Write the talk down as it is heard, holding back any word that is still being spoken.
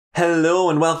Hello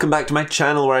and welcome back to my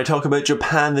channel where I talk about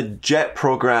Japan, the JET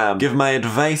program, give my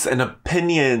advice and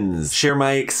opinions, share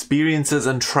my experiences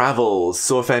and travels.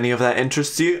 So if any of that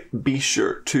interests you, be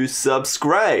sure to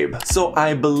subscribe. So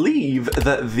I believe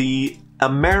that the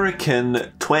American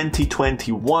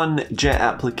 2021 JET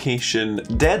application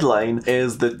deadline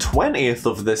is the 20th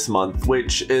of this month,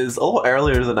 which is a lot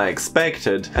earlier than I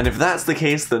expected. And if that's the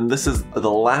case, then this is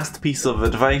the last piece of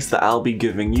advice that I'll be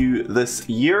giving you this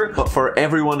year. But for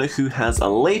everyone who has a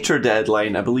later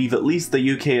deadline, I believe at least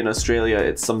the UK and Australia,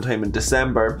 it's sometime in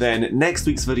December, then next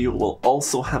week's video will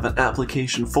also have an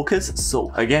application focus.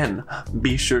 So again,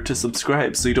 be sure to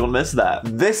subscribe so you don't miss that.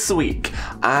 This week,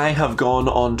 I have gone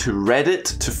on to Reddit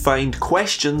to find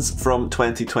questions from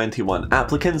 2021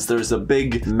 applicants. There's a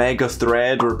big mega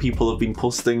thread where people have been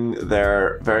posting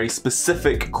their very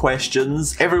specific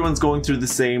questions. Everyone's going through the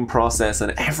same process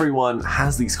and everyone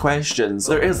has these questions.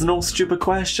 There is no stupid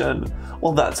question.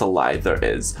 Well, that's a lie, there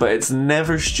is. But it's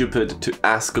never stupid to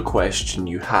ask a question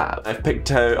you have. I've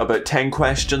picked out about 10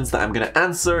 questions that I'm going to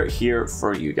answer here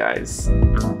for you guys.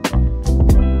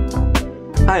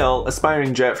 Hi all,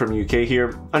 aspiring JET from UK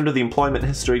here. Under the employment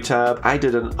history tab, I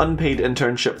did an unpaid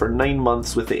internship for 9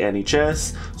 months with the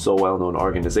NHS, so a well-known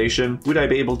organisation. Would I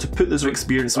be able to put this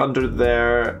experience under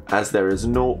there as there is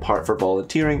no part for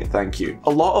volunteering? Thank you. A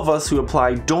lot of us who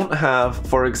apply don't have,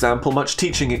 for example, much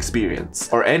teaching experience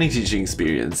or any teaching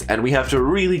experience, and we have to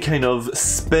really kind of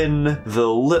spin the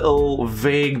little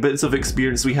vague bits of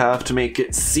experience we have to make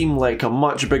it seem like a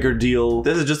much bigger deal.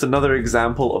 This is just another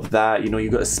example of that. You know, you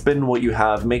got to spin what you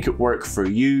have, make it work for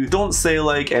you. Don't say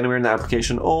like anywhere in the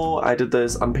application, oh, I did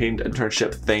this unpaid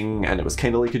internship thing and it was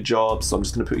kind of like a job, so I'm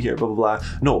just gonna put here blah blah blah.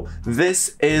 No,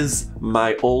 this is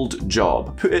my old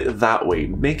job. Put it that way,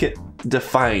 make it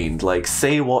defined, like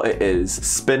say what it is,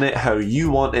 spin it how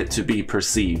you want it to be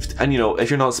perceived. And you know,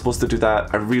 if you're not supposed to do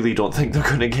that, I really don't think they're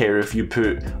gonna care if you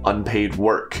put unpaid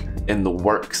work in the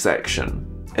work section,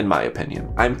 in my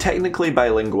opinion. I'm technically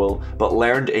bilingual, but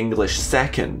learned English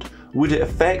second. Would it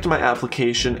affect my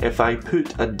application if I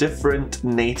put a different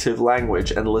native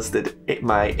language and listed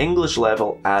my English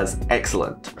level as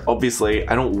excellent? Obviously,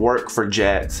 I don't work for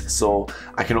JET, so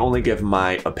I can only give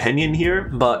my opinion here.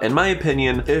 But in my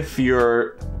opinion, if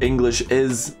your English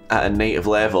is at a native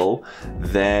level,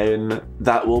 then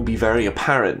that will be very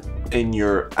apparent in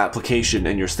your application,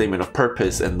 in your statement of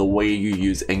purpose, and the way you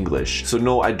use English. So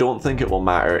no, I don't think it will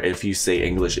matter if you say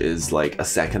English is like a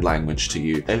second language to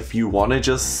you. If you want to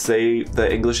just say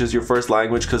that English is your first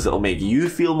language because it'll make you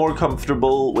feel more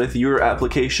comfortable with your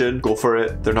application, go for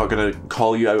it. They're not going to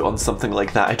call you out on something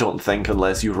like that, I don't think,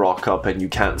 unless you rock up and you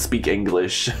can't speak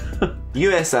English.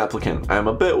 US applicant. I'm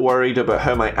a bit worried about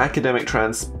how my academic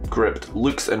transcript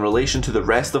looks in relation to the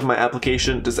rest of my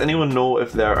application. Does anyone know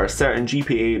if there are certain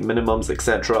GPA minimums,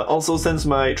 etc.? Also, since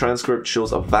my transcript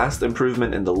shows a vast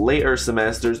improvement in the later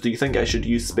semesters, do you think I should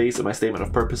use space in my statement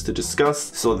of purpose to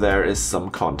discuss so there is some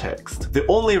context? The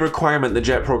only requirement the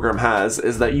JET program has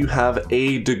is that you have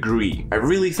a degree. I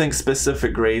really think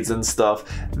specific grades and stuff,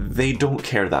 they don't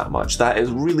care that much. That is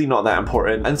really not that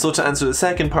important. And so to answer the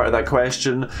second part of that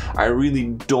question, I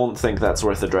really don't think that's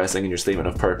worth addressing in your statement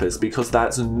of purpose, because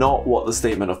that's not what the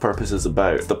statement of purpose is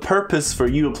about. The purpose for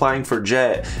you applying for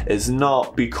JET is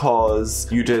not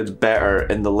because you did better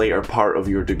in the later part of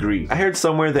your degree. I heard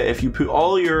somewhere that if you put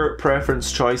all your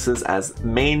preference choices as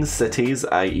main cities,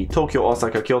 i.e. Tokyo,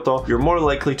 Osaka, Kyoto, you're more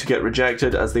likely to get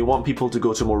rejected as they want people to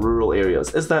go to more rural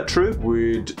areas. Is that true?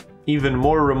 Would even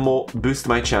more remote boost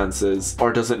my chances,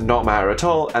 or does it not matter at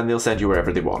all and they'll send you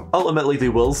wherever they want? Ultimately, they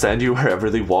will send you wherever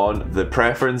they want. The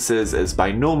preferences is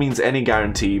by no means any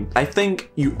guarantee. I think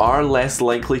you are less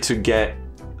likely to get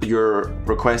your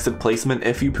requested placement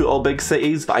if you put all big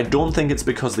cities, but I don't think it's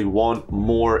because they want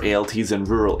more ALTs in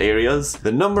rural areas.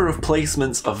 The number of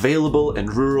placements available in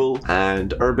rural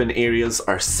and urban areas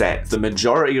are set. The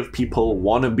majority of people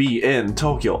want to be in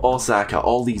Tokyo, Osaka,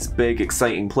 all these big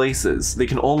exciting places. They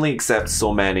can only accept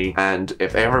so many, and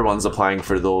if everyone's applying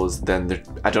for those, then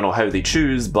I don't know how they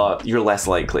choose, but you're less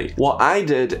likely. What I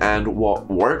did and what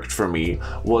worked for me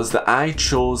was that I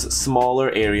chose smaller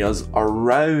areas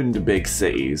around big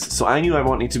cities. So I knew I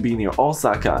wanted to be near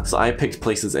Osaka, so I picked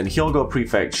places in Hyogo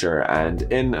Prefecture and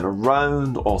in and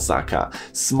around Osaka,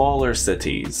 smaller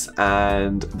cities,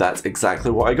 and that's exactly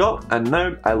what I got. And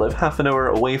now I live half an hour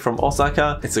away from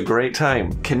Osaka. It's a great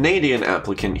time. Canadian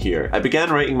applicant here. I began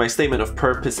writing my statement of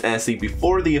purpose essay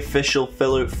before the official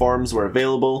fill-out forms were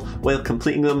available. While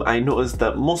completing them, I noticed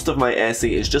that most of my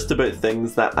essay is just about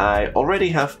things that I already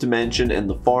have to mention in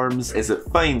the forms. Is it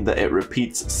fine that it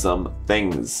repeats some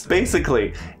things?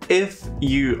 Basically, if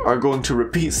you are going to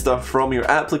repeat stuff from your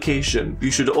application,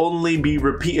 you should only be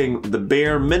repeating the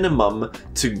bare minimum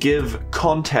to give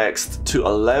context to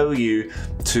allow you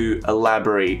to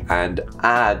elaborate and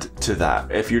add to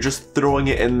that. If you're just throwing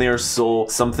it in there so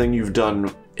something you've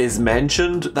done is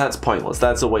mentioned, that's pointless.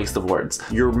 That's a waste of words.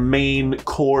 Your main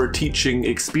core teaching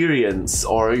experience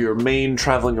or your main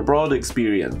traveling abroad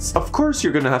experience, of course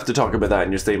you're going to have to talk about that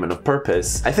in your statement of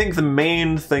purpose. I think the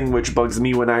main thing which bugs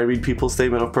me when I read people's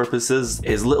statement of purposes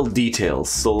is little details.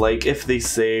 So like if they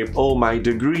say, oh, my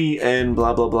degree in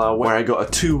blah blah blah, where I got a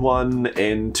 2-1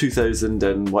 in 2000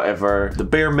 and whatever, the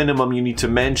bare minimum you need to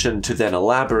mention to then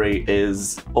elaborate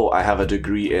is, oh, I have a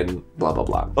degree in blah blah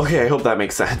blah. Okay, I hope that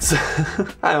makes sense.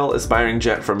 I'm aspiring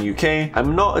jet from UK.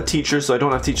 I'm not a teacher, so I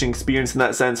don't have teaching experience in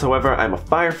that sense. However, I'm a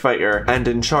firefighter and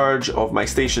in charge of my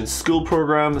station's school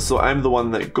program, so I'm the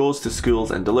one that goes to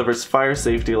schools and delivers fire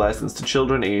safety lessons to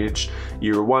children aged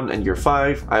year 1 and year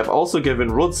 5. I have also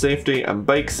given road safety and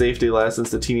bike safety lessons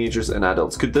to teenagers and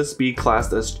adults. Could this be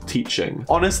classed as teaching?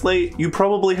 Honestly, you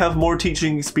probably have more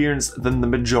teaching experience than the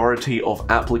majority of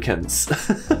applicants.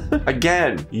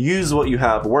 Again, use what you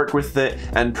have, work with it,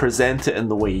 and present it in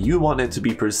the way you want it to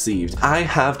be perceived. I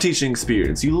have teaching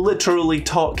experience. You literally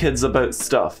taught kids about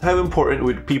stuff. How important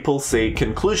would people say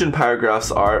conclusion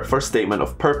paragraphs are for statement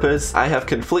of purpose? I have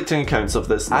conflicting accounts of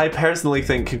this. I personally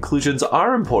think conclusions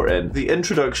are important. The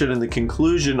introduction and the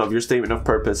conclusion of your statement of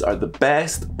purpose are the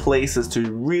best places to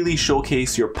really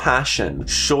showcase your passion,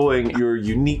 showing your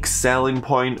unique selling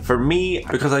point. For me,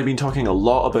 because I've been talking a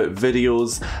lot about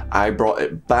videos, I brought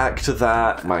it back to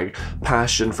that, my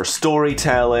passion for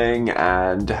storytelling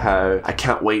and how I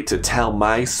can't wait to tell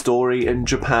my story in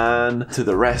Japan to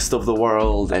the rest of the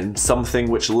world, and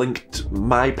something which linked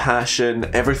my passion,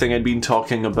 everything I'd been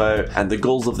talking about, and the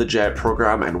goals of the JET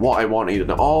program and what I wanted,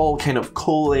 and it all kind of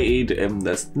collated in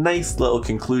this nice little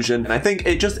conclusion. And I think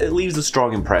it leaves a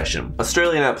strong impression.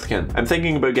 Australian applicant. I'm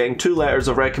thinking about getting 2 letters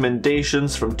of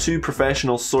recommendations from 2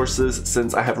 professional sources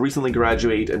since I have recently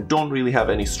graduated and don't really have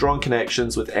any strong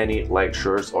connections with any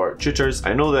lecturers or tutors.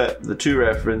 I know that the 2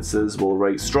 references will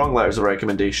write strong letters of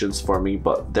recommendations for me,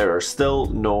 but there are still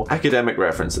no academic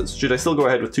references. Should I still go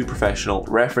ahead with 2 professional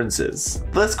references?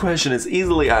 This question is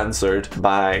easily answered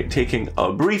by taking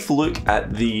a brief look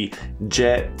at the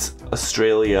JET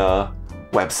Australia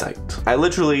website. I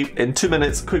literally, in 2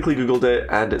 minutes, quickly googled it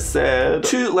and it said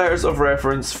 2 letters of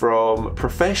reference from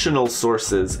professional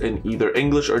sources in either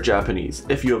English or Japanese.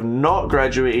 If you have not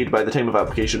graduated by the time of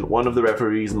application, one of the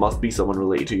referees must be someone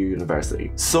related to your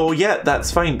university. So yeah,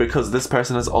 that's fine because this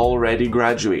person has already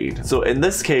graduated. So in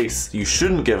this case, you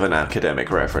shouldn't give an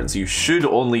academic reference. You should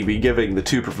only be giving the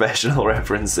 2 professional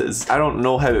references. I don't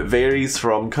know how it varies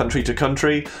from country to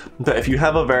country, but if you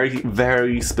have a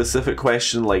very specific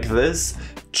question like this,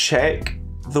 check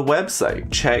the website,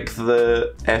 check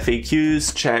the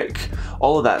FAQs, check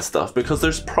all of that stuff, because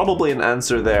there's probably an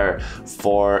answer there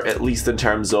for, at least in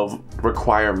terms of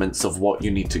requirements of what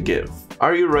you need to give.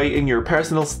 Are you writing your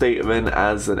personal statement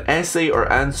as an essay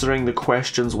or answering the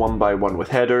questions one by one with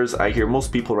headers? I hear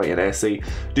most people write an essay.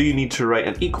 Do you need to write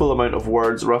an equal amount of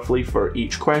words roughly for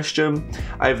each question?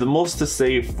 I have the most to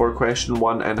say for question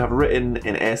 1 and have written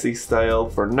in essay style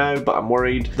for now, but I'm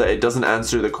worried that it doesn't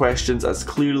answer the questions as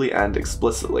clearly and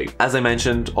explicitly. As I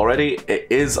mentioned already, it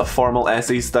is a formal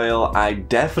essay style. I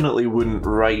definitely wouldn't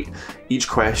write each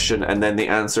question and then the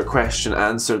answer, question,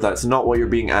 answer. That's not what you're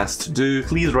being asked to do.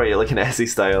 Please write it like an essay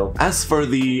style. As for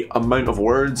the amount of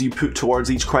words you put towards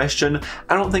each question,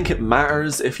 I don't think it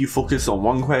matters if you focus on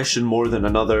one question more than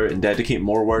another and dedicate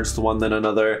more words to one than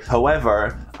another.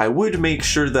 However, I would make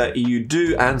sure that you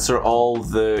do answer all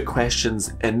the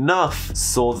questions enough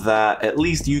so that at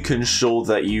least you can show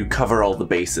that you cover all the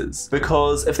bases.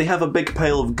 Because if they have a big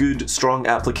pile of good, strong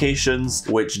applications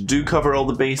which do cover all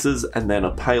the bases, and then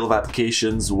a pile of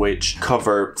applications which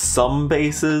cover some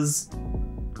bases,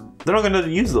 they're not going to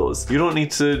use those. You don't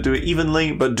need to do it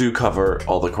evenly, but do cover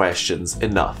all the questions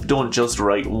enough. Don't just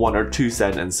write 1 or 2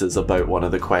 sentences about one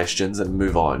of the questions and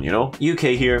move on, you know?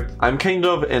 UK here. I'm kind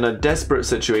of in a desperate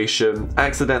situation.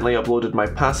 Accidentally uploaded my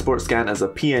passport scan as a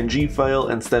PNG file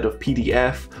instead of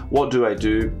PDF. What do I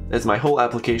do? Is my whole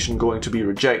application going to be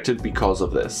rejected because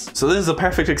of this? So this is a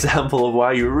perfect example of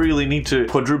why you really need to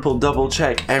quadruple double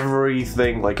check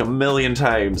everything like a million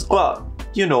times. But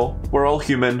you know, we're all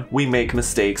human, we make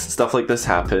mistakes, stuff like this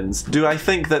happens. Do I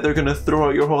think that they're gonna throw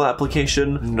out your whole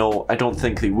application? No, I don't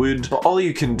think they would. But all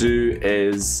you can do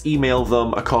is email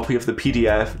them a copy of the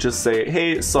PDF, just say,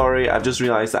 hey, sorry, I've just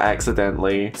realized I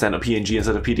accidentally sent a PNG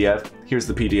instead of PDF. Here's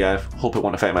the PDF, hope it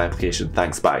won't affect my application,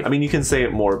 thanks, bye. I mean, you can say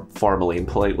it more formally and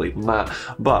politely than that,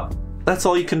 but that's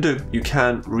all you can do. You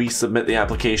can't resubmit the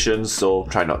application, so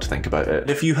try not to think about it.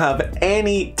 If you have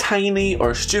any tiny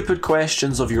or stupid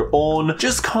questions of your own,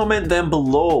 just comment them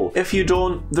below. If you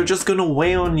don't, they're just gonna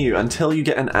weigh on you until you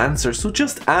get an answer, so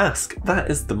just ask. That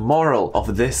is the moral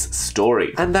of this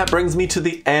story. And that brings me to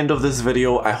the end of this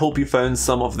video. I hope you found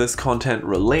some of this content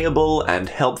relatable and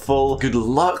helpful. Good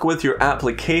luck with your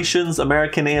applications,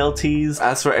 American ALTs.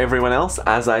 As for everyone else,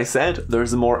 as I said,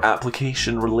 there's more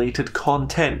application related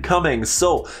content coming,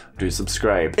 so do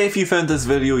subscribe. If you found this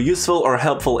video useful or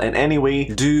helpful in any way,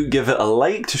 do give it a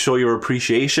like to show your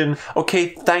appreciation. Okay,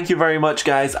 thank you very much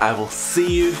guys. I will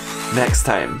see you next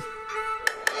time.